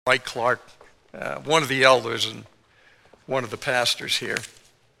Mike Clark, one of the elders and one of the pastors here.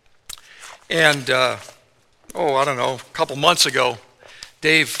 And, I don't know, a couple months ago,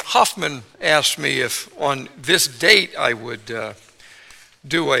 Dave Huffman asked me if on this date I would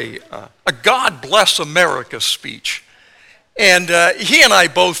do a God Bless America speech. And he and I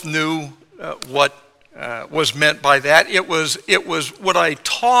both knew what was meant by that. It was would I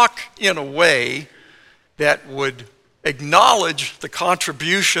talk in a way that would acknowledge the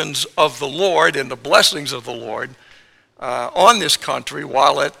contributions of the Lord and the blessings of the Lord on this country,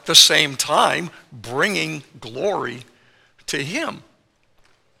 while at the same time bringing glory to Him.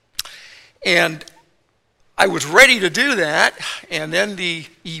 And I was ready to do that, and then the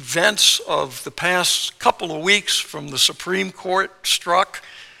events of the past couple of weeks from the Supreme Court struck,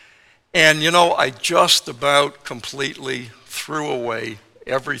 and I just about completely threw away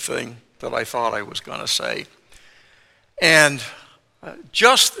everything that I thought I was going to say. And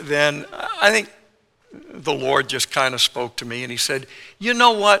just then, I think the Lord just kind of spoke to me, and He said, you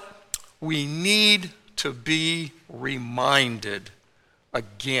know what? We need to be reminded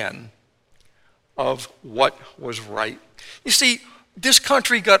again of what was right. You see, this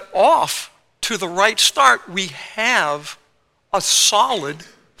country got off to the right start. We have a solid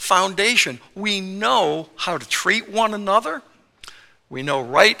foundation. We know how to treat one another. We know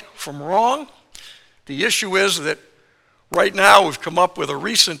right from wrong. The issue is that right now we've come up with a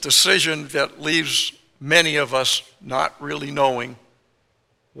recent decision that leaves many of us not really knowing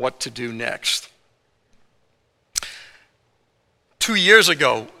what to do next. 2 years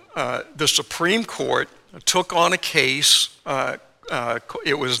ago, the Supreme Court took on a case.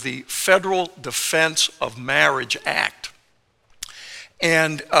 It was the Federal Defense of Marriage Act.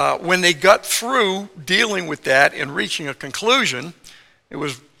 And when they got through dealing with that and reaching a conclusion, it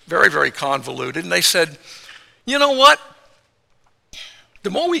was very, very convoluted. And they said, you know what? The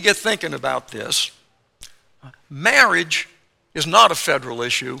more we get thinking about this, marriage is not a federal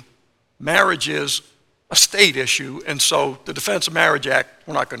issue. Marriage is a state issue, and so the Defense of Marriage Act,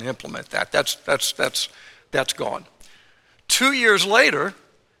 we're not going to implement that. That's gone. 2 years later,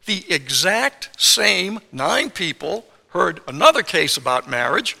 the exact same 9 people heard another case about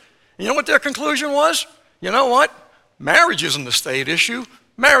marriage. And you know what their conclusion was? You know what? Marriage isn't a state issue.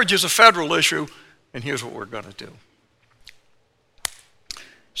 Marriage is a federal issue, and here's what we're going to do.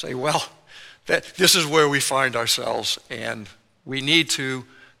 Say, well, this is where we find ourselves, and we need to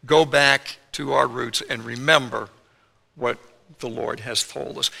go back to our roots and remember what the Lord has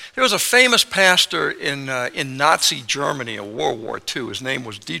told us. There was a famous pastor in Nazi Germany in World War II. His name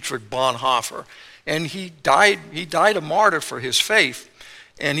was Dietrich Bonhoeffer, and he died a martyr for his faith.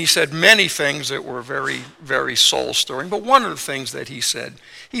 And he said many things that were very, very soul-stirring. But one of the things that he said,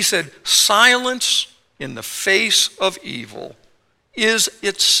 silence in the face of evil is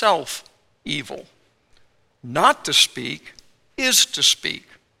itself evil. Not to speak is to speak.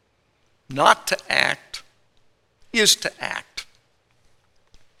 Not to act is to act.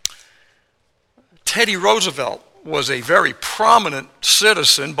 Teddy Roosevelt was a very prominent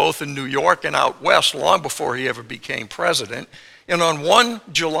citizen, both in New York and out west, long before he ever became president. And on one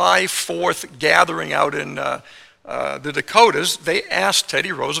July 4th gathering out in the Dakotas, they asked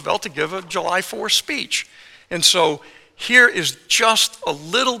Teddy Roosevelt to give a July 4th speech. And so here is just a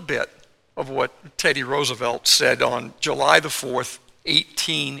little bit of what Teddy Roosevelt said on July the 4th,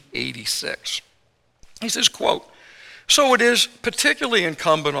 1886. He says, quote, "So it is particularly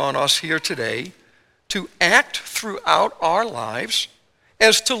incumbent on us here today to act throughout our lives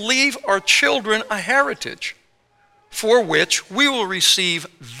as to leave our children a heritage for which we will receive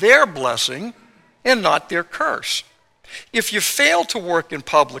their blessing and not their curse. If you fail to work in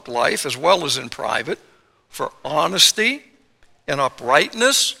public life as well as in private for honesty and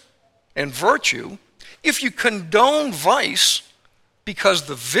uprightness and virtue, if you condone vice because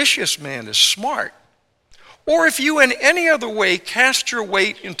the vicious man is smart, or if you in any other way cast your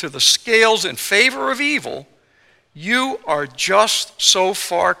weight into the scales in favor of evil, you are just so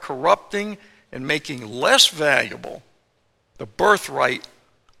far corrupting and making less valuable the birthright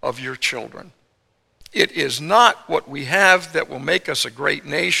of your children. It is not what we have that will make us a great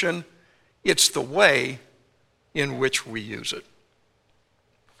nation, it's the way in which we use it."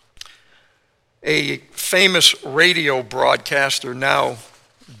 A famous radio broadcaster, now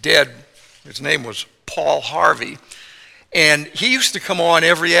dead, his name was Paul Harvey, and he used to come on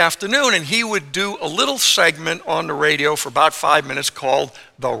every afternoon, and he would do a little segment on the radio for about 5 minutes called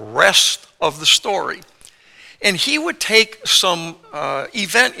The Rest of the Story. And he would take some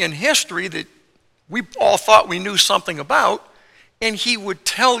event in history that we all thought we knew something about, and he would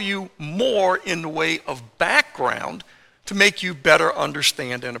tell you more in the way of background to make you better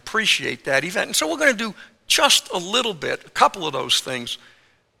understand and appreciate that event. And so we're going to do just a little bit, a couple of those things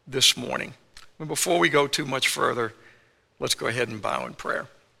this morning. And before we go too much further, let's go ahead and bow in prayer.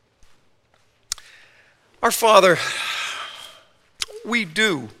 Our Father, we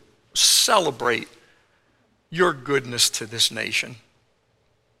do celebrate your goodness to this nation.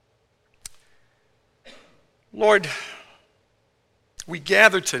 Lord, we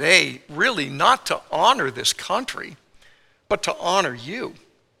gather today really not to honor this country, but to honor you.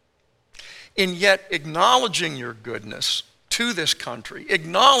 And yet acknowledging your goodness to this country,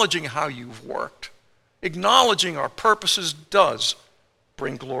 acknowledging how you've worked, acknowledging our purposes does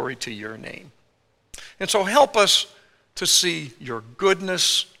bring glory to your name. And so help us to see your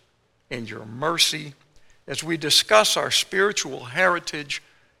goodness and your mercy as we discuss our spiritual heritage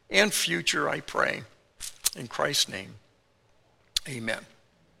and future, I pray. In Christ's name, amen.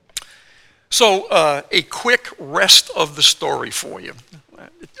 So a quick rest of the story for you.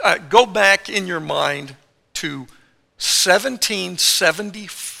 Go back in your mind to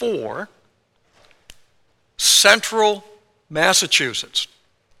 1774, Central Massachusetts.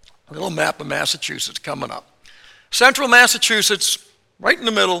 A little map of Massachusetts coming up. Central Massachusetts, right in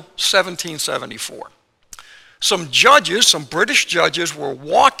the middle, 1774. Some judges, some British judges, were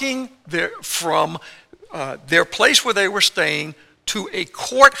walking there from their place where they were staying to a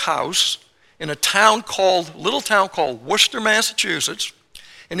courthouse in a little town called Worcester, Massachusetts,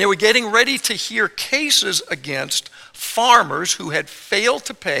 and they were getting ready to hear cases against farmers who had failed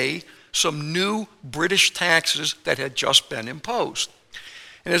to pay some new British taxes that had just been imposed.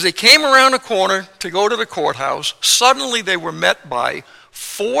 And as they came around a corner to go to the courthouse, suddenly they were met by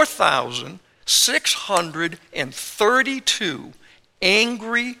 4,632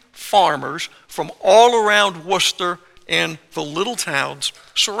 angry farmers from all around Worcester and the little towns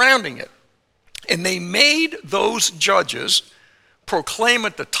surrounding it. And they made those judges proclaim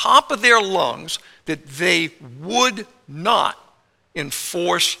at the top of their lungs that they would not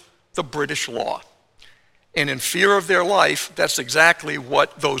enforce the British law. And in fear of their life, that's exactly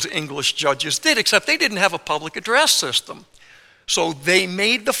what those English judges did, except they didn't have a public address system. So they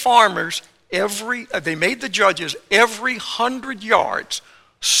made the judges every 100 yards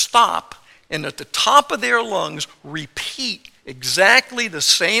stop and at the top of their lungs repeat exactly the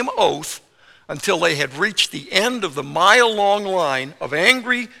same oath until they had reached the end of the mile-long line of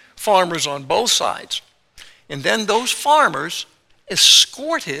angry farmers on both sides. And then those farmers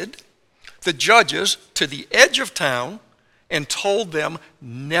escorted the judges to the edge of town and told them,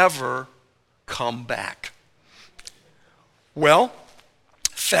 never come back. Well,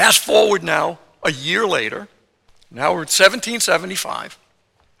 fast forward now, a year later, now we're at 1775,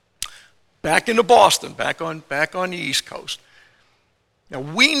 back into Boston, back on the East Coast. Now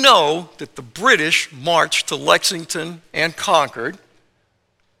we know that the British marched to Lexington and conquered,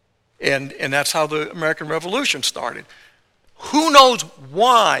 and that's how the American Revolution started. Who knows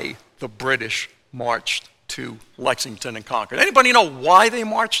why the British marched to Lexington and conquered? Anybody know why they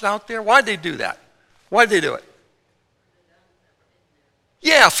marched out there? Why did they do that? Why did they do it?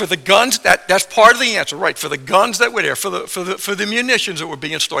 Yeah, for the guns. That's part of the answer, right? For the guns that were there, for the munitions that were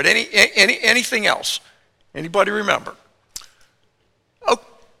being stored. Anything else? Anybody remember?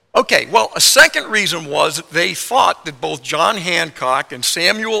 Okay. Well, a second reason was they thought that both John Hancock and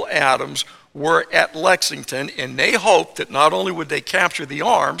Samuel Adams were at Lexington, and they hoped that not only would they capture the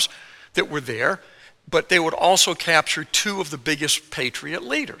arms that were there, but they would also capture two of the biggest patriot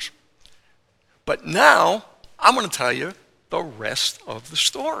leaders. But now, I'm going to tell you the rest of the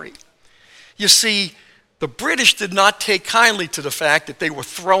story. You see, the British did not take kindly to the fact that they were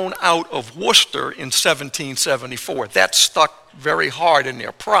thrown out of Worcester in 1774. That stuck very hard in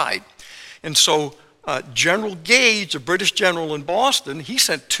their pride. And so General Gage, a British general in Boston, he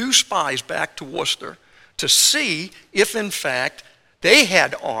sent 2 spies back to Worcester to see if, in fact, they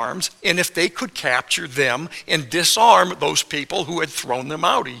had arms and if they could capture them and disarm those people who had thrown them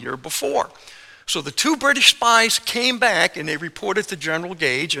out a year before. So the 2 British spies came back and they reported to General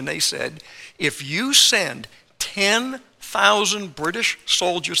Gage and they said, if you send 10,000 British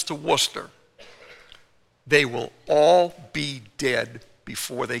soldiers to Worcester, they will all be dead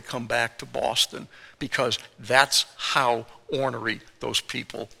before they come back to Boston, because that's how ornery those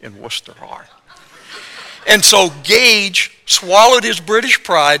people in Worcester are. And so Gage swallowed his British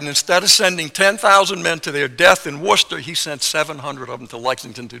pride, and instead of sending 10,000 men to their death in Worcester, he sent 700 of them to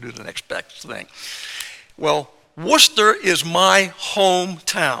Lexington to do the next best thing. Well, Worcester is my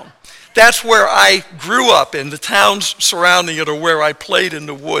hometown. That's where I grew up, and the towns surrounding it are where I played in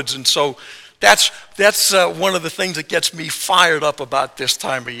the woods. And so that's one of the things that gets me fired up about this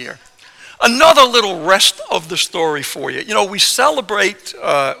time of year. Another little rest of the story for you. You know, we celebrate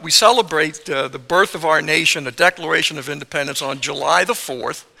the birth of our nation, the Declaration of Independence, on July the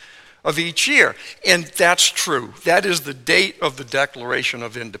 4th of each year. And that's true. That is the date of the Declaration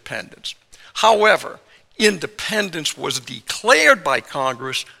of Independence. However, independence was declared by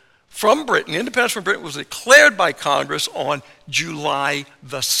Congress from Britain. Independence from Britain was declared by Congress on July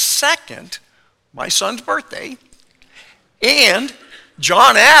the 2nd, my son's birthday. And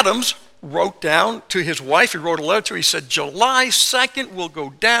John Adams wrote down to his wife, he wrote a letter to her, he said, July 2nd will go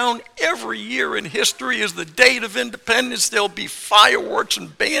down every year in history as the date of independence. There'll be fireworks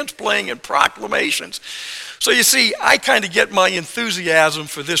and bands playing and proclamations. So you see, I kind of get my enthusiasm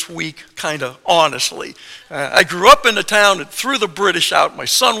for this week kind of honestly. I grew up in a town that threw the British out. My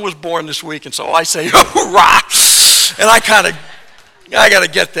son was born this week, and so I say, hurrah! And I got to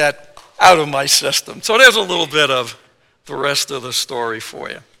get that out of my system. So there's a little bit of the rest of the story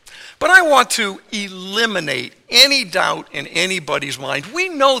for you. But I want to eliminate any doubt in anybody's mind. We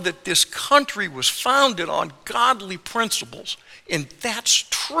know that this country was founded on godly principles, and that's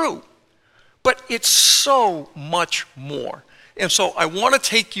true. But it's so much more. And so I want to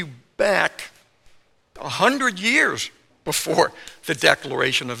take you back 100 years before the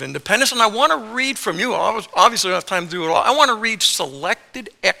Declaration of Independence, and I want to read from you. Obviously, I don't have time to do it all. I want to read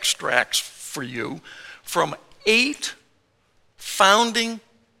selected extracts for you from 8 founding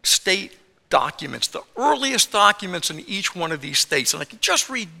state documents, the earliest documents in each one of these states. And I can just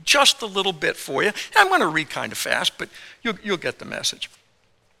read just a little bit for you. And I'm going to read kind of fast, but you'll get the message.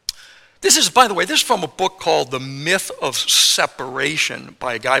 This is, by the way, this is from a book called The Myth of Separation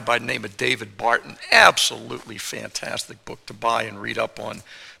by a guy by the name of David Barton. Absolutely fantastic book to buy and read up on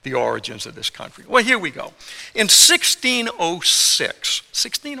the origins of this country. Well, here we go. In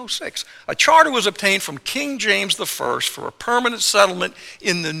 1606, a charter was obtained from King James I for a permanent settlement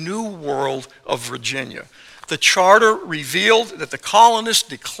in the New World of Virginia. The charter revealed that the colonists'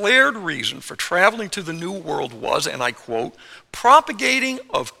 declared reason for traveling to the New World was, and I quote, propagating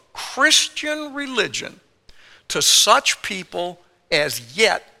of Christian religion to such people as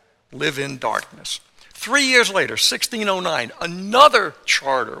yet live in darkness. 3 years later, 1609, another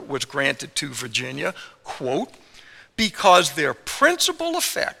charter was granted to Virginia, quote, because their principal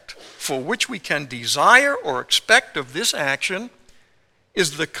effect for which we can desire or expect of this action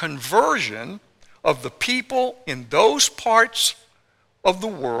is the conversion of the people in those parts of the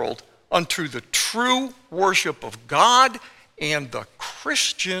world unto the true worship of God and the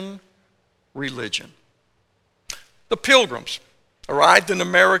Christian religion. The Pilgrims arrived in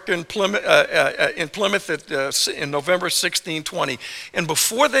Plymouth in November 1620. And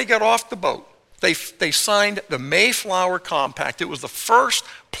before they got off the boat, they signed the Mayflower Compact. It was the first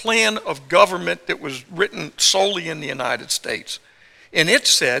plan of government that was written solely in the United States. And it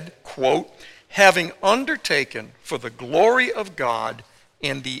said, quote, having undertaken for the glory of God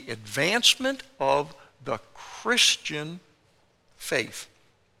and the advancement of the Christian faith.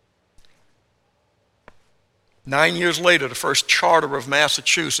 9 years later, the first charter of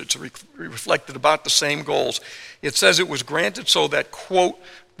Massachusetts reflected about the same goals. It says it was granted so that, quote,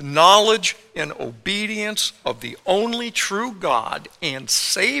 the knowledge and obedience of the only true God and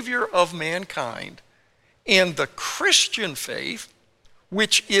Savior of mankind and the Christian faith,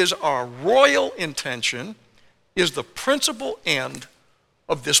 which is our royal intention, is the principal end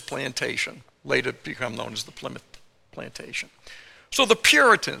of this plantation, later become known as the Plymouth Plantation. So the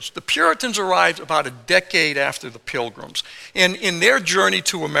Puritans arrived about a decade after the Pilgrims. And in their journey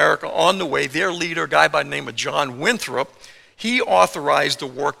to America, on the way, their leader, a guy by the name of John Winthrop, he authorized a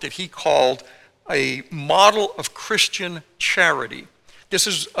work that he called a model of Christian charity. This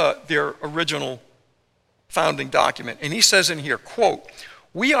is their original founding document. And he says in here, quote,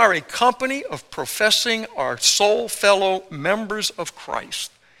 we are a company of professing our soul fellow members of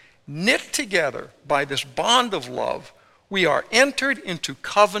Christ, knit together by this bond of love. We are entered into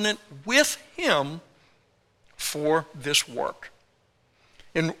covenant with him for this work.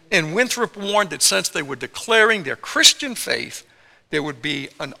 And Winthrop warned that since they were declaring their Christian faith, there would be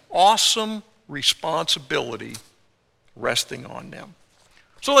an awesome responsibility resting on them.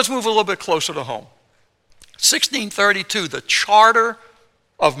 So let's move a little bit closer to home. 1632, the Charter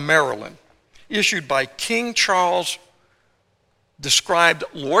of Maryland, issued by King Charles, described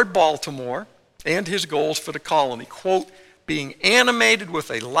Lord Baltimore and his goals for the colony, quote, being animated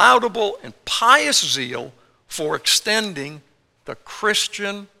with a laudable and pious zeal for extending the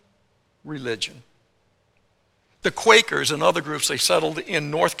Christian religion. The Quakers and other groups, they settled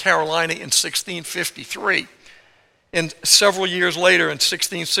in North Carolina in 1653. And several years later, in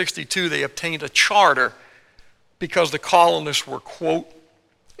 1662, they obtained a charter because the colonists were, quote,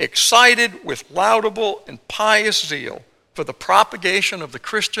 excited with laudable and pious zeal for the propagation of the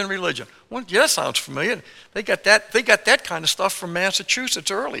Christian religion. Well, yeah, that sounds familiar. They got that kind of stuff from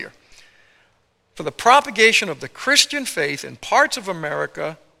Massachusetts earlier. For the propagation of the Christian faith in parts of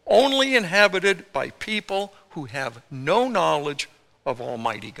America only inhabited by people who have no knowledge of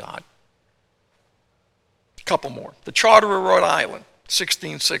Almighty God. A couple more. The Charter of Rhode Island,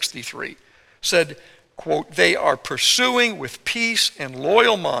 1663, said, quote, "They are pursuing with peace and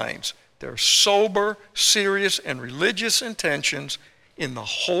loyal minds their sober, serious, and religious intentions in the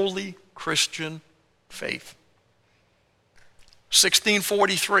holy Christian faith."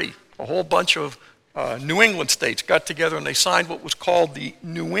 1643, a whole bunch of New England states got together and they signed what was called the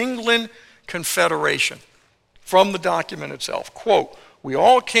New England Confederation. From the document itself, quote, "We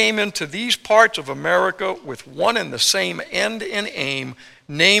all came into these parts of America with one and the same end and aim,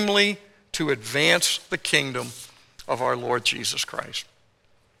 namely to advance the kingdom of our Lord Jesus Christ."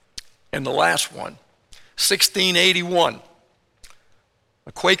 And the last one, 1681,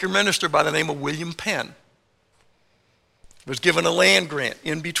 a Quaker minister by the name of William Penn was given a land grant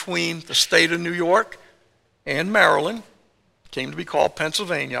in between the state of New York and Maryland, came to be called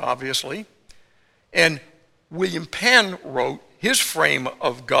Pennsylvania, obviously, and William Penn wrote his frame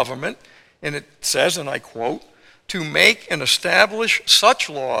of government, and it says, and I quote, "To make and establish such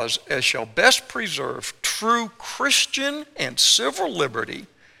laws as shall best preserve true Christian and civil liberty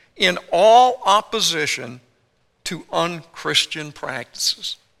in all opposition to unchristian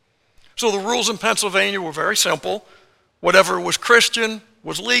practices." So the rules in Pennsylvania were very simple. Whatever was Christian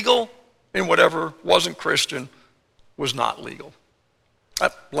was legal, and whatever wasn't Christian was not legal.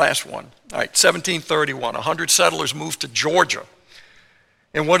 Last one. All right, 1731, 100 settlers moved to Georgia.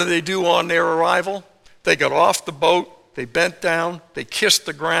 And what did they do on their arrival? They got off the boat, they bent down, they kissed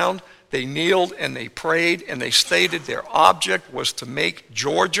the ground, they kneeled and they prayed, and they stated their object was to make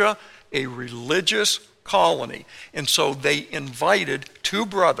Georgia a religious colony. And so they invited two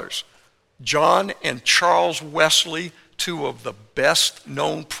brothers, John and Charles Wesley, two of the best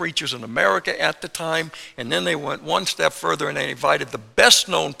known preachers in America at the time, and then they went one step further and they invited the best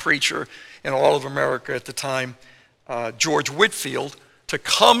known preacher in all of America at the time, George Whitefield, to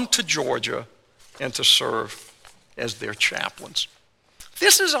come to Georgia and to serve as their chaplains.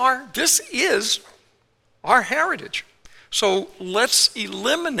 This is our heritage. So let's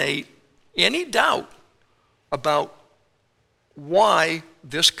eliminate any doubt about why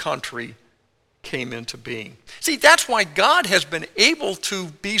this country came into being. See, that's why God has been able to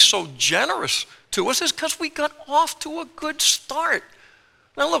be so generous to us, is because we got off to a good start.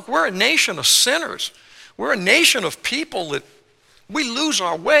 Now look, we're a nation of sinners. We're a nation of people that we lose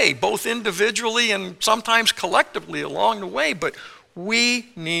our way, both individually and sometimes collectively along the way, but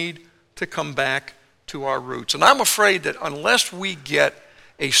we need to come back to our roots. And I'm afraid that unless we get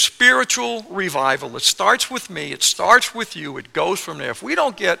a spiritual revival, it starts with me, it starts with you, it goes from there. If we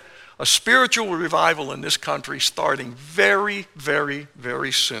don't get a spiritual revival in this country starting very, very,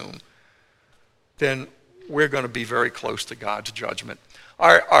 very soon, then we're going to be very close to God's judgment.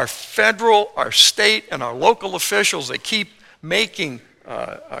 Our federal, our state, and our local officials, they keep making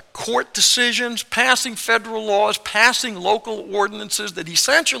court decisions, passing federal laws, passing local ordinances that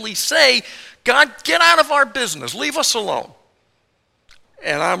essentially say, God, get out of our business, leave us alone.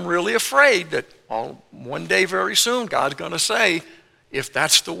 And I'm really afraid that one day very soon, God's going to say, if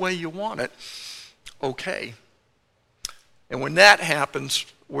that's the way you want it, okay. And when that happens,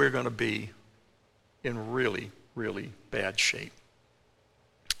 we're going to be in really, really bad shape.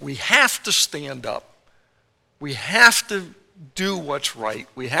 We have to stand up. We have to do what's right.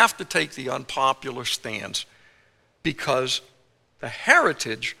 We have to take the unpopular stance, because the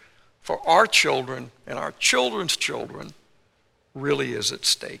heritage for our children and our children's children really is at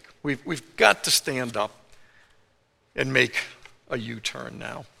stake. We've got to stand up and make a U-turn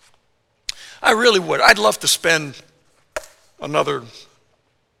now. I really would. I'd love to spend another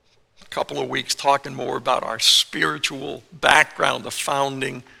couple of weeks talking more about our spiritual background, the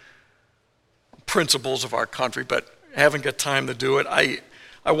founding principles of our country, but haven't got time to do it. I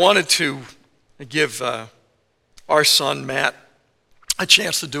wanted to give our son Matt a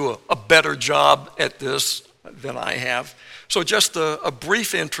chance to do a better job at this than I have. So just a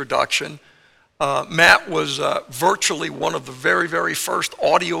brief introduction. Matt was virtually one of the very, very first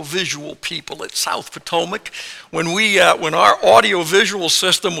audiovisual people at South Potomac. When our audiovisual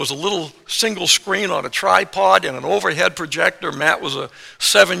system was a little single screen on a tripod and an overhead projector, Matt was a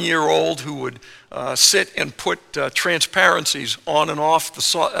 7-year-old who would sit and put transparencies on and off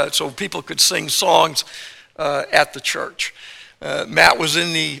so people could sing songs at the church. Matt was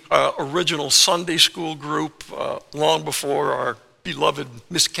in the original Sunday school group long before our beloved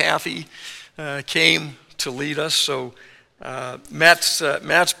Miss Kathy came to lead us. So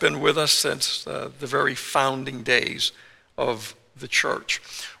Matt's been with us since the very founding days of the church.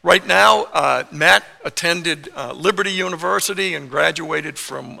 Right now, Matt attended Liberty University and graduated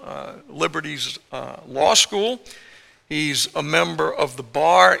from Liberty's law school. He's a member of the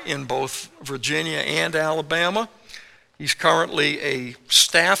bar in both Virginia and Alabama. He's currently a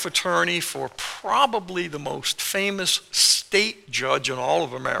staff attorney for probably the most famous state judge in all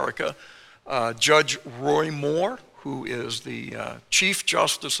of America, Judge Roy Moore, who is the Chief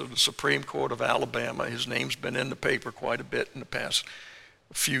Justice of the Supreme Court of Alabama. His name's been in the paper quite a bit in the past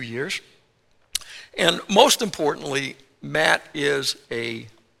few years. And most importantly, Matt is a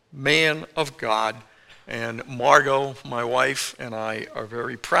man of God, and Margot, my wife, and I are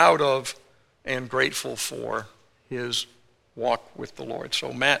very proud of and grateful for his walk with the Lord.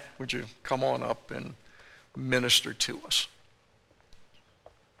 So Matt, would you come on up and minister to us?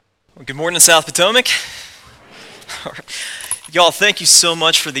 Well, good morning, South Potomac. All right. Y'all, thank you so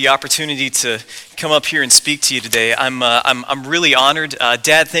much for the opportunity to come up here and speak to you today. I'm really honored.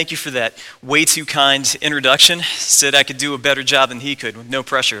 Dad, thank you for that way too kind introduction. Said I could do a better job than he could, with no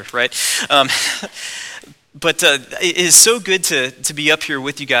pressure, right? But it is so good to be up here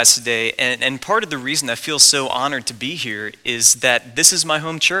with you guys today, and part of the reason I feel so honored to be here is that this is my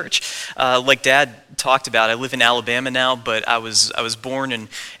home church. Like Dad talked about, I live in Alabama now, but I was born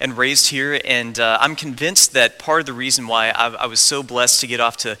and raised here, and I'm convinced that part of the reason why I was so blessed to get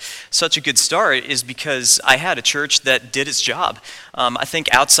off to such a good start is because I had a church that did its job. I think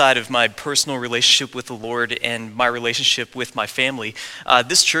outside of my personal relationship with the Lord and my relationship with my family,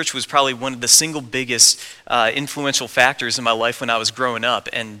 this church was probably one of the single biggest influential factors in my life when I was growing up.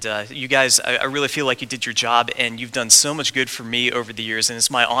 And you guys, I really feel like you did your job, and you've done so much good for me over the years. And it's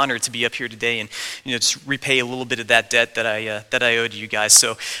my honor to be up here today and just repay a little bit of that debt that I owe to you guys.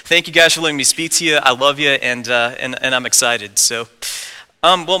 So thank you guys for letting me speak to you. I love you, and I'm excited. So,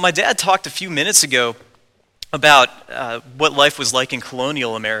 well, my dad talked a few minutes ago about what life was like in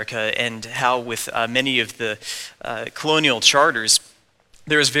colonial America, and how with many of the colonial charters,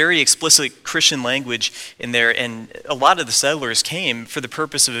 there was very explicit Christian language in there, and a lot of the settlers came for the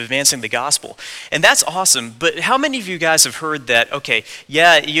purpose of advancing the gospel. And that's awesome, but how many of you guys have heard that, okay,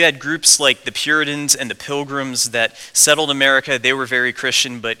 yeah, you had groups like the Puritans and the Pilgrims that settled America, they were very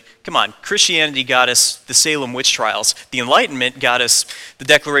Christian, but come on, Christianity got us the Salem witch trials. The Enlightenment got us the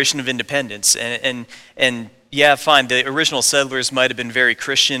Declaration of Independence, and yeah, fine, the original settlers might have been very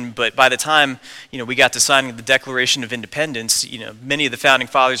Christian, but by the time, we got to signing the Declaration of Independence, many of the founding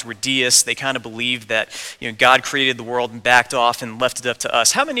fathers were deists. They kind of believed that, God created the world and backed off and left it up to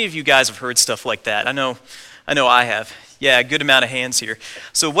us. How many of you guys have heard stuff like that? I know I have. Yeah, a good amount of hands here.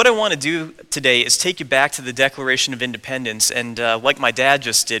 So what I want to do today is take you back to the Declaration of Independence and, like my dad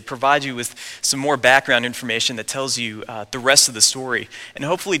just did, provide you with some more background information that tells you the rest of the story and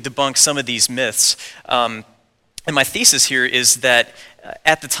hopefully debunk some of these myths. And my thesis here is that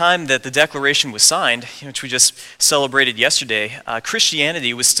at the time that the Declaration was signed, which we just celebrated yesterday,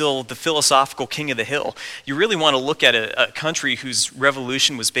 Christianity was still the philosophical king of the hill. You really want to look at a country whose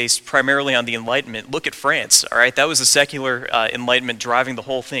revolution was based primarily on the Enlightenment. Look at France, all right? That was a secular Enlightenment driving the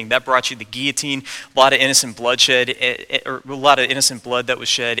whole thing. That brought you the guillotine, a lot of innocent bloodshed, or a lot of innocent blood that was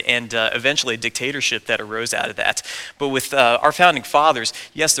shed, and eventually a dictatorship that arose out of that. But with our founding fathers,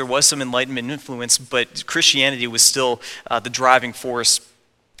 yes, there was some Enlightenment influence, but Christianity was still the driving force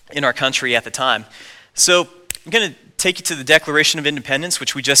in our country at the time. So I'm going to take you to the Declaration of Independence,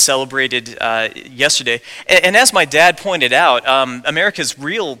 which we just celebrated yesterday. And as my dad pointed out, America's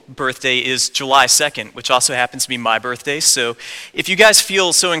real birthday is July 2nd, which also happens to be my birthday. So if you guys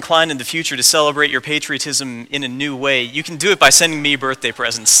feel so inclined in the future to celebrate your patriotism in a new way, you can do it by sending me birthday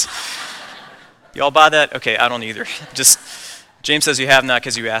presents. Y'all buy that? Okay, I don't either. Just James says you have not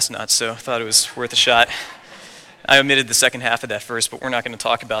because you asked not, so I thought it was worth a shot. I omitted the second half of that first, but we're not going to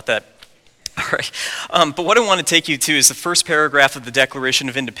talk about that. All right. But what I want to take you to is the first paragraph of the Declaration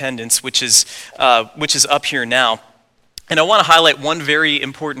of Independence, which is up here now. And I want to highlight one very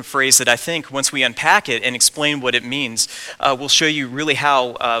important phrase that I think, once we unpack it and explain what it means, will show you really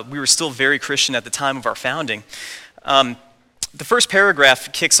how we were still very Christian at the time of our founding. The first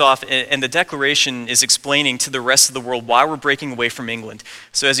paragraph kicks off, and the Declaration is explaining to the rest of the world why we're breaking away from England.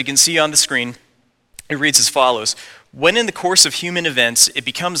 So as you can see on the screen, it reads as follows: when in the course of human events it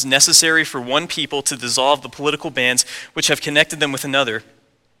becomes necessary for one people to dissolve the political bands which have connected them with another,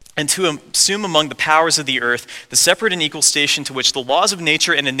 and to assume among the powers of the earth the separate and equal station to which the laws of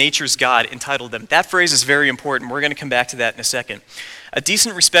nature and a nature's God entitled them. That phrase is very important. We're going to come back to that in a second. A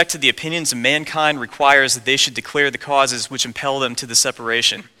decent respect to the opinions of mankind requires that they should declare the causes which impel them to the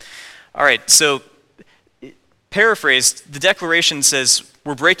separation. All right, so paraphrased, the Declaration says,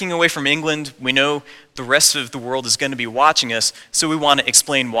 we're breaking away from England. We know the rest of the world is going to be watching us, so we want to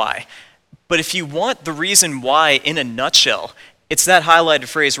explain why. But if you want the reason why in a nutshell, it's that highlighted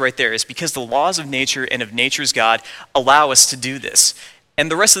phrase right there. It's because the laws of nature and of nature's God allow us to do this. And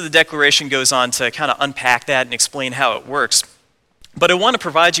the rest of the Declaration goes on to kind of unpack that and explain how it works. But I want to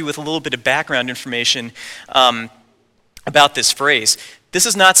provide you with a little bit of background information about this phrase. This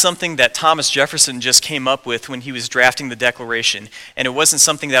is not something that Thomas Jefferson just came up with when he was drafting the Declaration. And it wasn't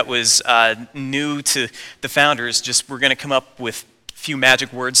something that was new to the founders, just we're going to come up with few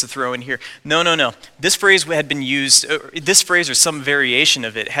magic words to throw in here. No. This phrase had been used, this phrase or some variation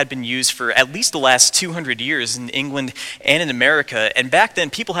of it had been used for at least the last 200 years in England and in America. And back then,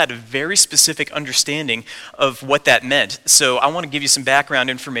 people had a very specific understanding of what that meant. So I want to give you some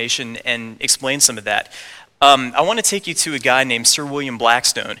background information and explain some of that. I want to take you to a guy named Sir William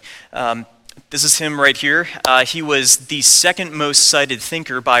Blackstone. This is him right here. He was the second most cited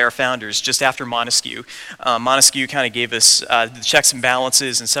thinker by our founders, just after Montesquieu. Montesquieu kind of gave us the checks and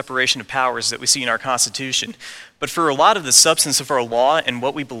balances and separation of powers that we see in our Constitution. But for a lot of the substance of our law and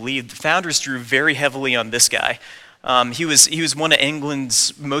what we believe, the founders drew very heavily on this guy. He was one of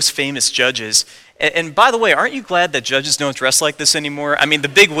England's most famous judges. And by the way, aren't you glad that judges don't dress like this anymore? I mean, the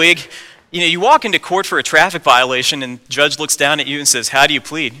big wig. You know, you walk into court for a traffic violation and the judge looks down at you and says, "How do you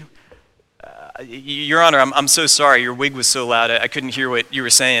plead?" Your Honor, I'm so sorry. Your wig was so loud, I couldn't hear what you were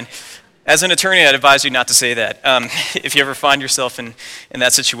saying. As an attorney, I'd advise you not to say that if you ever find yourself in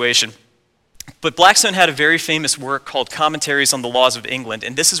that situation. But Blackstone had a very famous work called Commentaries on the Laws of England,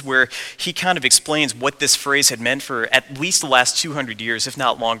 and this is where he kind of explains what this phrase had meant for at least the last 200 years, if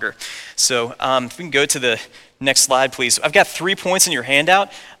not longer. So if we can go to the next slide, please. I've got 3 points in your handout.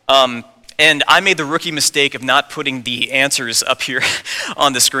 And I made the rookie mistake of not putting the answers up here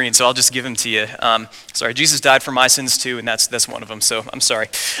on the screen, so I'll just give them to you. Sorry, Jesus died for my sins too, and that's one of them, so I'm sorry.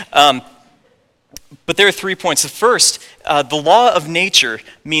 But there are 3 points. The first, the law of nature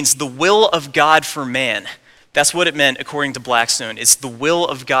means the will of God for man. That's what it meant according to Blackstone. It's the will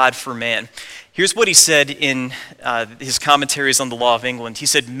of God for man. Here's what he said in his commentaries on the law of England. He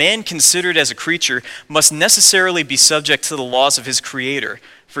said, "Man considered as a creature must necessarily be subject to the laws of his creator,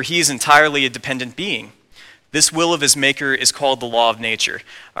 for he is entirely a dependent being. This will of his maker is called the law of nature."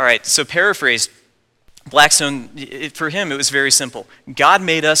 All right, so paraphrased, Blackstone, for him, it was very simple. God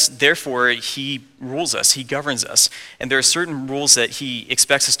made us, therefore he rules us, he governs us. And there are certain rules that he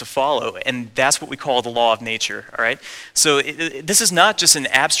expects us to follow, and that's what we call the law of nature, all right? So this is not just an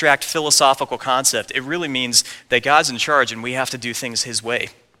abstract philosophical concept. It really means that God's in charge and we have to do things his way.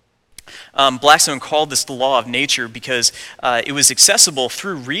 Blackstone called this the law of nature because it was accessible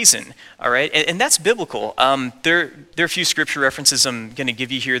through reason, all right? And that's biblical. There are a few scripture references I'm going to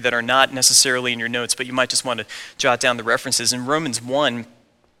give you here that are not necessarily in your notes, but you might just want to jot down the references. In Romans 1,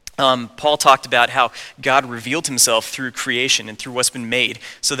 Paul talked about how God revealed himself through creation and through what's been made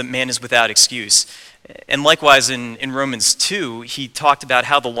so that man is without excuse. And likewise in Romans 2, he talked about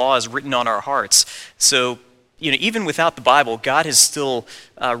how the law is written on our hearts. So even without the Bible, God has still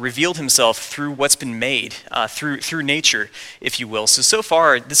revealed himself through what's been made, through nature, if you will. So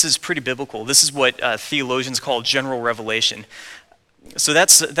far, this is pretty biblical. This is what theologians call general revelation. So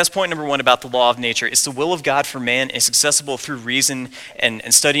that's point number one about the law of nature. It's the will of God for man. It's accessible through reason and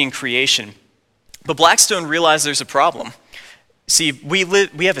studying creation. But Blackstone realized there's a problem. See, we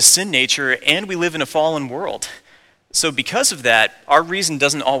have a sin nature and we live in a fallen world. So because of that, our reason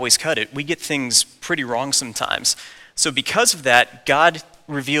doesn't always cut it. We get things pretty wrong sometimes. So because of that, God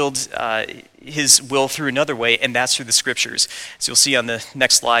revealed his will through another way, and that's through the scriptures. So you'll see on the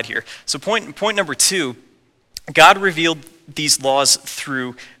next slide here. So point number two, God revealed these laws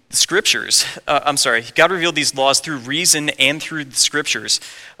through the scriptures. God revealed these laws through reason and through the scriptures,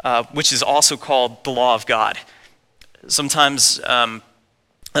 which is also called the law of God. Sometimes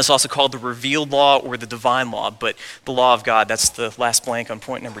that's also called the revealed law or the divine law, but the law of God, that's the last blank on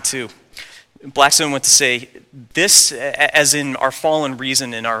point number two. Blackstone went to say, this, as in our fallen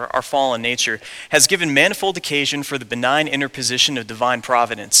reason and our fallen nature, has given manifold occasion for the benign interposition of divine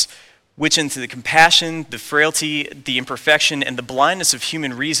providence. which into the compassion, the frailty, the imperfection, and the blindness of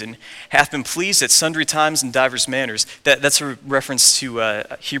human reason hath been pleased at sundry times and divers manners. That's a reference to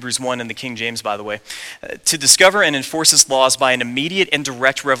Hebrews 1 in the King James, by the way. To discover and enforce his laws by an immediate and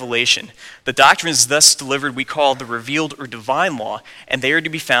direct revelation. The doctrines thus delivered we call the revealed or divine law, and they are to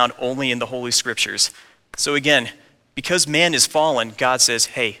be found only in the Holy Scriptures. So again, because man is fallen, God says,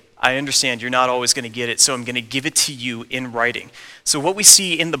 hey, I understand you're not always going to get it, so I'm going to give it to you in writing. So what we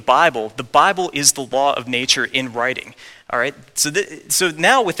see in the Bible is the law of nature in writing. All right? So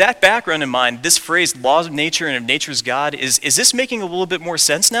now with that background in mind, this phrase, laws of nature and of nature's God, is this making a little bit more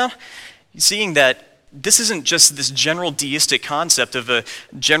sense now? Seeing that this isn't just this general deistic concept of a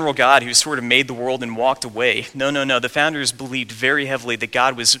general God who sort of made the world and walked away. No. The founders believed very heavily that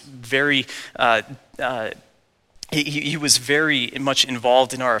God was very... He was very much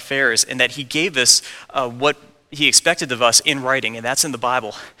involved in our affairs, and that he gave us what he expected of us in writing, and that's in the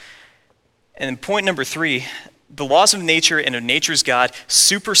Bible. And then point number 3, the laws of nature and of nature's God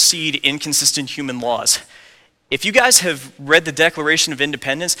supersede inconsistent human laws. If you guys have read the Declaration of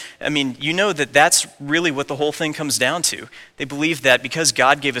Independence, I mean, you know that that's really what the whole thing comes down to. They believe that because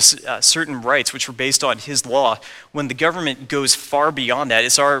God gave us certain rights, which were based on his law, when the government goes far beyond that,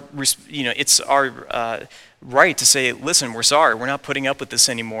 it's our right to say, listen, we're sorry, we're not putting up with this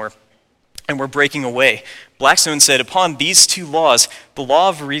anymore, and we're breaking away. Blackstone said, upon these two laws, the law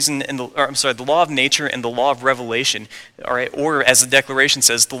of reason and the law of nature and the law of revelation, all right, or as the Declaration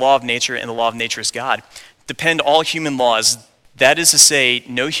says, the law of nature and the law of nature is God, depend all human laws. That is to say,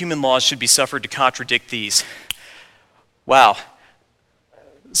 no human laws should be suffered to contradict these. Wow.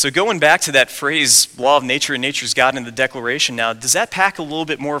 So going back to that phrase, law of nature and nature's God in the Declaration now, does that pack a little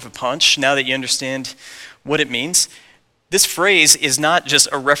bit more of a punch now that you understand what it means? This phrase is not just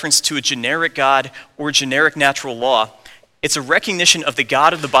a reference to a generic God or generic natural law. It's a recognition of the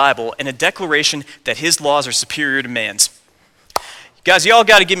God of the Bible and a declaration that his laws are superior to man's. Guys, y'all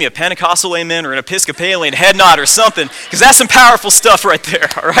got to give me a Pentecostal amen or an Episcopalian head nod or something, because that's some powerful stuff right there,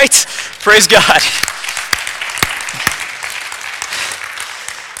 all right? Praise God.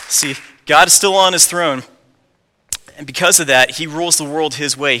 See, God is still on his throne. And because of that, he rules the world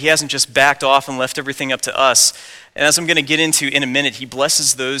his way. He hasn't just backed off and left everything up to us. And as I'm going to get into in a minute, he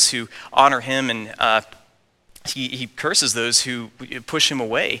blesses those who honor him, and he curses those who push him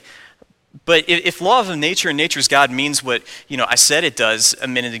away. But if law of nature and nature's God means what I said it does a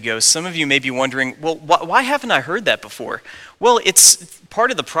minute ago, some of you may be wondering, well, why haven't I heard that before? Well, it's part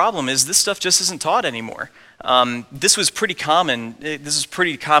of the problem is this stuff just isn't taught anymore. This was pretty common. This is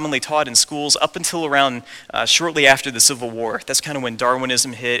pretty commonly taught in schools up until around shortly after the Civil War. That's kind of when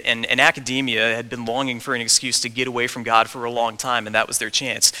Darwinism hit, and academia had been longing for an excuse to get away from God for a long time, and that was their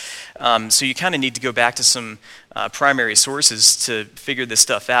chance. So you kind of need to go back to some primary sources to figure this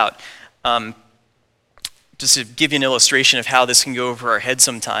stuff out. Just to give you an illustration of how this can go over our heads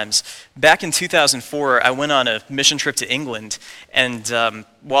sometimes, back in 2004, I went on a mission trip to England, and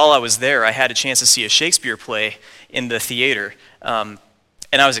while I was there, I had a chance to see a Shakespeare play in the theater. And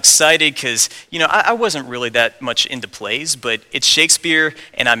I was excited because, I wasn't really that much into plays, but it's Shakespeare,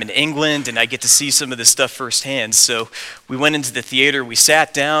 and I'm in England, and I get to see some of this stuff firsthand. So we went into the theater, we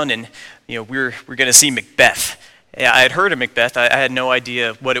sat down, and we're going to see Macbeth. Yeah, I had heard of Macbeth. I had no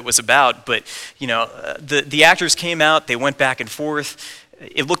idea what it was about, but the actors came out. They went back and forth.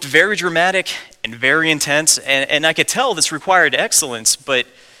 It looked very dramatic and very intense, and I could tell this required excellence. But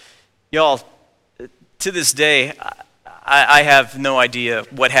y'all, to this day, I have no idea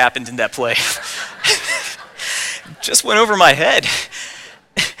what happened in that play. Just went over my head,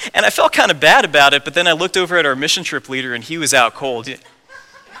 and I felt kind of bad about it. But then I looked over at our mission trip leader, and he was out cold.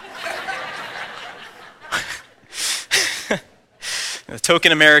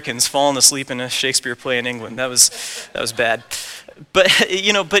 Token Americans falling asleep in a Shakespeare play in England. That was bad. But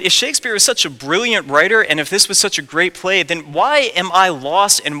if Shakespeare is such a brilliant writer, and if this was such a great play, then why am I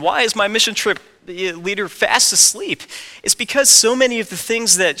lost, and why is my mission trip leader fast asleep? It's because so many of the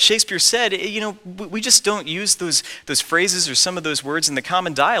things that Shakespeare said, we just don't use those phrases or some of those words in the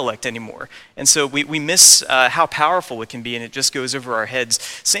common dialect anymore. And so we miss how powerful it can be, and it just goes over our heads.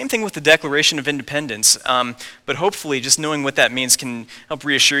 Same thing with the Declaration of Independence. But hopefully just knowing what that means can help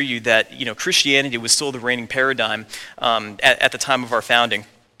reassure you that Christianity was still the reigning paradigm at the time of our founding.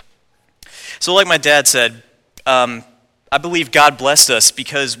 So like my dad said, I believe God blessed us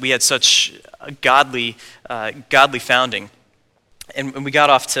because we had such a godly founding, and we got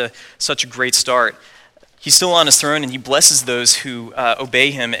off to such a great start. He's still on his throne, and he blesses those who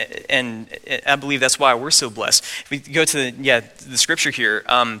obey him, and I believe that's why we're so blessed. If we go to the scripture here,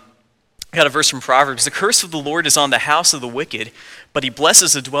 I got a verse from Proverbs. The curse of the Lord is on the house of the wicked, but he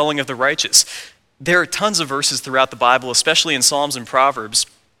blesses the dwelling of the righteous. There are tons of verses throughout the Bible, especially in Psalms and Proverbs,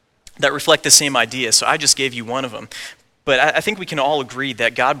 that reflect the same idea. So I just gave you one of them. But I think we can all agree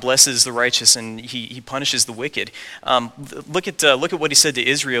that God blesses the righteous and he punishes the wicked. Look at what he said to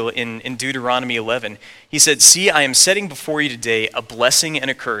Israel in Deuteronomy 11. He said, "See, I am setting before you today a blessing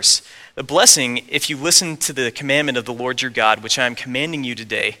and a curse. The blessing, if you listen to the commandment of the Lord your God, which I am commanding you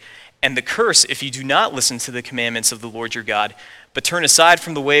today, and the curse, if you do not listen to the commandments of the Lord your God, but turn aside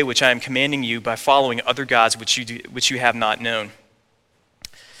from the way which I am commanding you by following other gods which you have not known."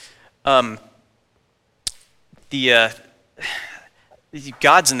 The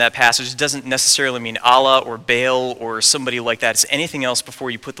gods in that passage doesn't necessarily mean Allah or Baal or somebody like that. It's anything else before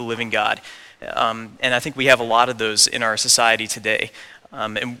you put the living God. And I think we have a lot of those in our society today.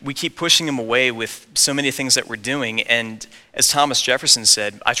 And we keep pushing them away with so many things that we're doing. And as Thomas Jefferson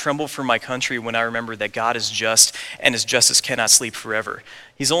said, "I tremble for my country when I remember that God is just and his justice cannot sleep forever."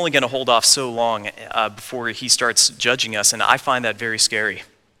 He's only going to hold off so long before he starts judging us, and I find that very scary.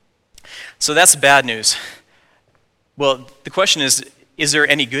 So that's the bad news. Well, the question is there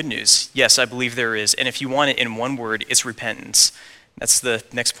any good news? Yes, I believe there is. And if you want it in one word, it's repentance. That's the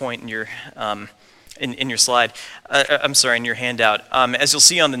next point in your in your slide. In your handout. As you'll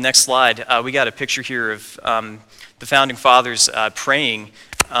see on the next slide, we got a picture here of the founding fathers praying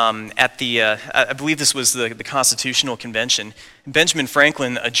at the, I believe this was the Constitutional Convention. Benjamin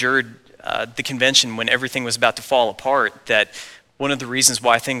Franklin adjured the convention when everything was about to fall apart that one of the reasons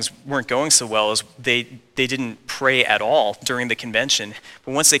why things weren't going so well is they didn't pray at all during the convention.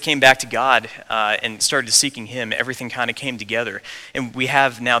 But once they came back to God and started seeking him, everything kind of came together. And we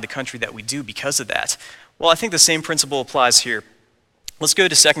have now the country that we do because of that. Well, I think the same principle applies here. Let's go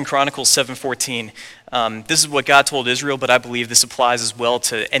to 2 Chronicles 7:14. This is what God told Israel, but I believe this applies as well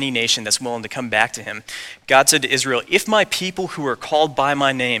to any nation that's willing to come back to him. God said to Israel, "If my people who are called by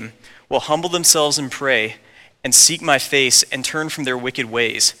my name will humble themselves and pray, and seek my face and turn from their wicked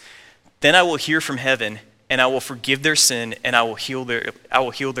ways, then I will hear from heaven and I will forgive their sin and I will heal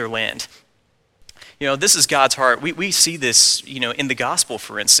their land." You know, this is God's heart. We see this, in the gospel,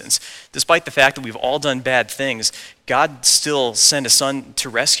 for instance. Despite the fact that we've all done bad things, God still sent a son to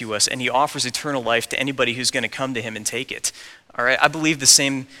rescue us, and he offers eternal life to anybody who's going to come to him and take it. All right, I believe the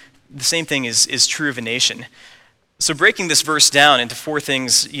same thing is true of a nation. So breaking this verse down into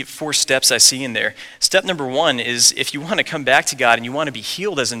four steps I see in there. Step number one is if you want to come back to God and you want to be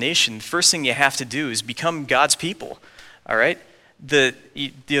healed as a nation, the first thing you have to do is become God's people. All right? The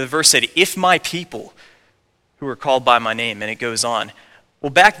verse said, "If my people who are called by my name," and it goes on. Well,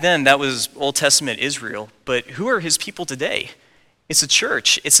 back then that was Old Testament Israel, but who are his people today? It's a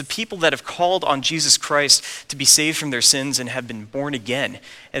church. It's a people that have called on Jesus Christ to be saved from their sins and have been born again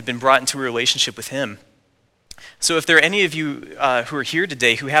and have been brought into a relationship with him. So if there are any of you who are here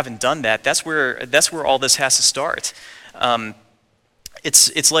today who haven't done that, that's where all this has to start.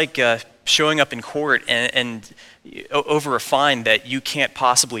 It's like showing up in court and over a fine that you can't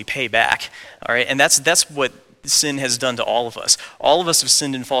possibly pay back. All right, and that's what sin has done to all of us. All of us have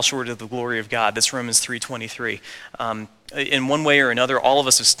sinned and fall short of the glory of God. That's Romans 3:23. In one way or another, all of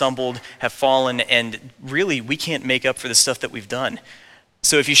us have stumbled, have fallen, and really we can't make up for the stuff that we've done.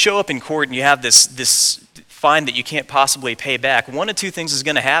 So if you show up in court and you have this fine that you can't possibly pay back, one of two things is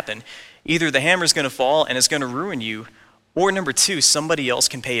going to happen. Either the hammer's going to fall and it's going to ruin you, or number two, somebody else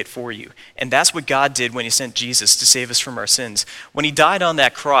can pay it for you. And that's what God did when he sent Jesus to save us from our sins. When he died on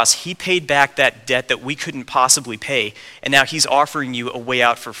that cross, he paid back that debt that we couldn't possibly pay, and now he's offering you a way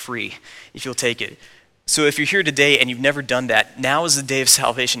out for free if you'll take it. So if you're here today and you've never done that, now is the day of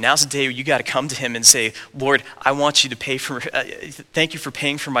salvation. Now's the day where you got to come to him and say, "Lord, I want you to pay for, thank you for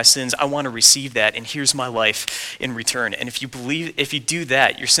paying for my sins. I want to receive that, and here's my life in return." And if you do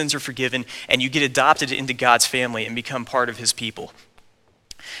that, your sins are forgiven, and you get adopted into God's family and become part of his people.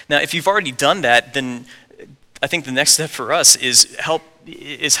 Now, if you've already done that, then I think the next step for us is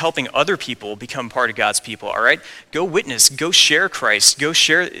helping other people become part of God's people. All right, go witness, go share Christ, go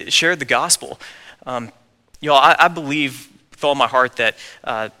share the gospel. I believe with all my heart that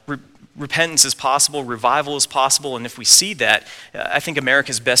repentance is possible, revival is possible, and if we see that, I think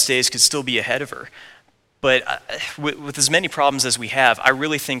America's best days could still be ahead of her. But with as many problems as we have, I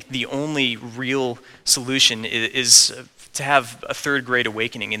really think the only real solution is to have a third great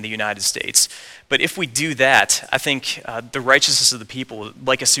awakening in the United States. But if we do that, I think the righteousness of the people,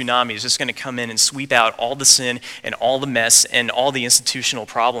 like a tsunami, is just going to come in and sweep out all the sin and all the mess and all the institutional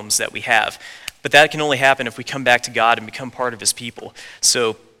problems that we have. But that can only happen if we come back to God and become part of his people.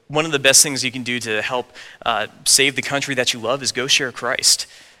 So one of the best things you can do to help save the country that you love is go share Christ.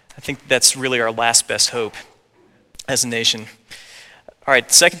 I think that's really our last best hope as a nation. All right,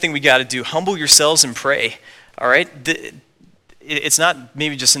 the second thing we got to do, humble yourselves and pray. All right? It's not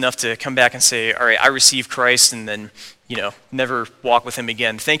maybe just enough to come back and say, all right, I received Christ and then, never walk with him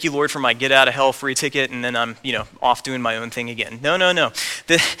again. Thank you, Lord, for my get out of hell free ticket, and then I'm, off doing my own thing again. No.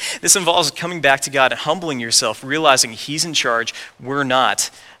 This involves coming back to God and humbling yourself, realizing he's in charge, we're not.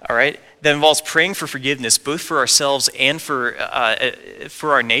 All right? That involves praying for forgiveness, both for ourselves and for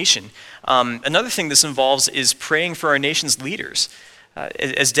our nation. Another thing this involves is praying for our nation's leaders.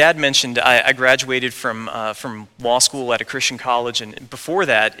 As Dad mentioned, I graduated from law school at a Christian college, and before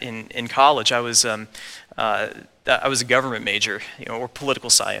that, in college, I was a government major, or political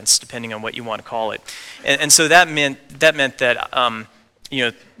science, depending on what you want to call it. And so that meant that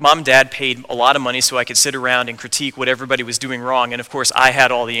Mom and Dad paid a lot of money so I could sit around and critique what everybody was doing wrong, and of course, I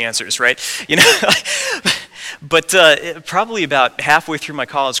had all the answers, right? But probably about halfway through my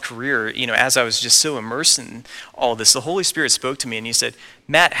college career, as I was just so immersed in all this, the Holy Spirit spoke to me and he said,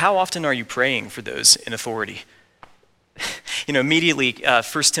 Matt, how often are you praying for those in authority? Immediately, 1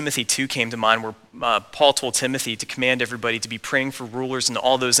 Timothy 2 came to mind where Paul told Timothy to command everybody to be praying for rulers and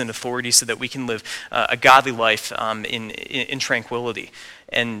all those in authority so that we can live a godly life in tranquility.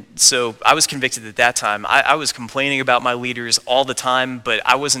 And so I was convicted at that time. I was complaining about my leaders all the time, but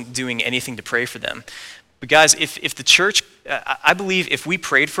I wasn't doing anything to pray for them. But guys, if the church, I believe if we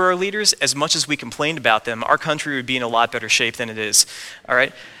prayed for our leaders as much as we complained about them, our country would be in a lot better shape than it is, all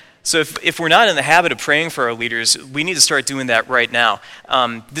right? So if we're not in the habit of praying for our leaders, we need to start doing that right now.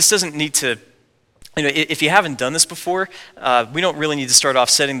 This doesn't need to, if you haven't done this before, we don't really need to start off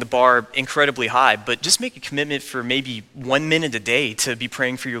setting the bar incredibly high, but just make a commitment for maybe 1 minute a day to be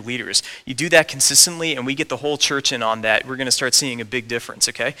praying for your leaders. You do that consistently, and we get the whole church in on that. We're going to start seeing a big difference,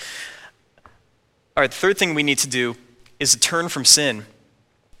 okay? All right, the third thing we need to do is to turn from sin.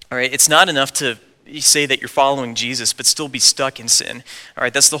 All right, it's not enough to say that you're following Jesus, but still be stuck in sin. All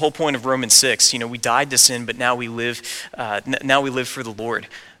right, that's the whole point of Romans 6. We died to sin, but now we live for the Lord.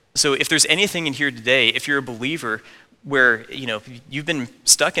 So if there's anything in here today, if you're a believer where you've been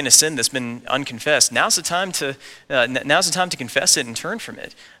stuck in a sin that's been unconfessed, now's the time to confess it and turn from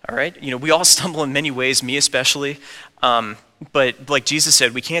it. All right, we all stumble in many ways, me especially. But like Jesus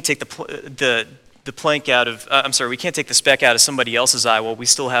said, we can't take we can't take the speck out of somebody else's eye while we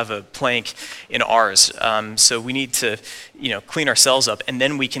still have a plank in ours. So we need to, clean ourselves up, and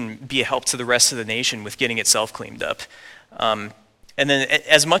then we can be a help to the rest of the nation with getting itself cleaned up. And then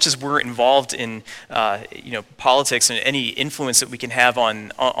as much as we're involved in, politics and any influence that we can have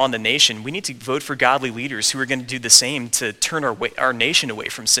on the nation, we need to vote for godly leaders who are going to do the same to turn our nation away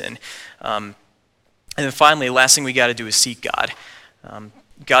from sin. And then finally, the last thing we got to do is seek God.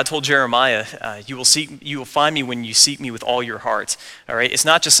 God told Jeremiah, you will find me when you seek me with all your heart. All right? It's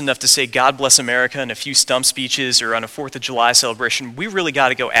not just enough to say, God bless America in a few stump speeches or on a 4th of July celebration. We really got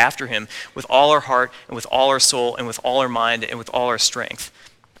to go after him with all our heart and with all our soul and with all our mind and with all our strength.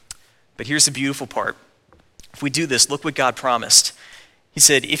 But here's the beautiful part. If we do this, look what God promised. He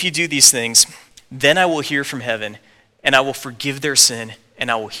said, if you do these things, then I will hear from heaven and I will forgive their sin and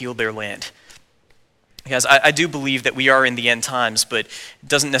I will heal their land. Because I do believe that we are in the end times, but it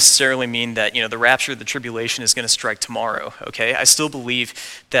doesn't necessarily mean that the rapture of the tribulation is going to strike tomorrow, okay? I still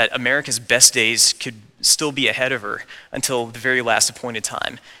believe that America's best days could still be ahead of her until the very last appointed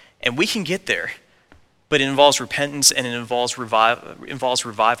time. And we can get there, but it involves repentance and it involves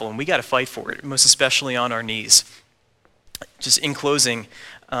revival, and we got to fight for it, most especially on our knees. Just in closing,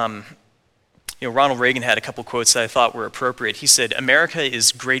 Ronald Reagan had a couple quotes that I thought were appropriate. He said, America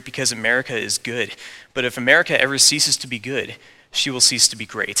is great because America is good. But if America ever ceases to be good, she will cease to be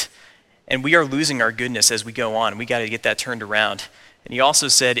great. And we are losing our goodness as we go on. We got to get that turned around. And he also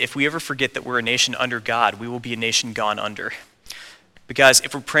said, if we ever forget that we're a nation under God, we will be a nation gone under. But guys,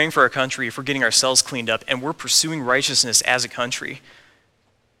 if we're praying for our country, if we're getting ourselves cleaned up, and we're pursuing righteousness as a country,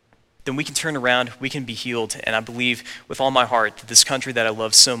 then we can turn around, we can be healed, and I believe with all my heart that this country that I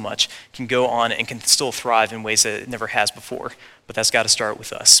love so much can go on and can still thrive in ways that it never has before. But that's got to start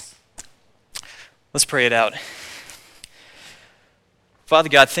with us. Let's pray it out. Father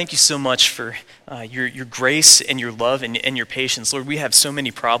God, thank you so much for your grace and your love and your patience. Lord, we have so many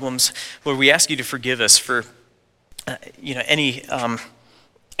problems. Lord, we ask you to forgive us for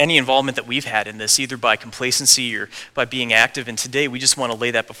any involvement that we've had in this, either by complacency or by being active. And today we just want to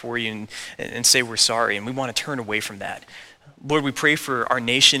lay that before you and say we're sorry, and we want to turn away from that. Lord, we pray for our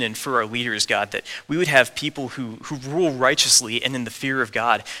nation and for our leaders, God, that we would have people who rule righteously and in the fear of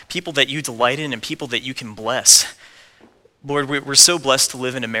God, people that you delight in and people that you can bless. Lord, we're so blessed to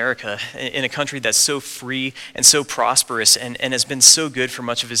live in America, in a country that's so free and so prosperous and has been so good for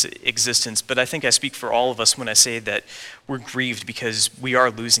much of its existence. But I think I speak for all of us when I say that we're grieved because we are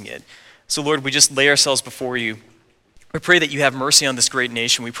losing it. So Lord, we just lay ourselves before you. We pray that you have mercy on this great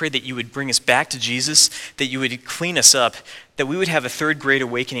nation. We pray that you would bring us back to Jesus, that you would clean us up, that we would have a third great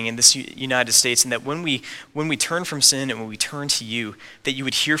awakening in this United States, and that when we turn from sin and when we turn to you, that you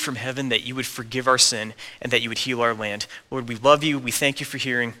would hear from heaven, that you would forgive our sin, and that you would heal our land. Lord, we love you. We thank you for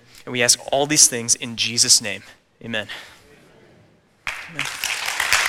hearing, and we ask all these things in Jesus' name. Amen. Amen.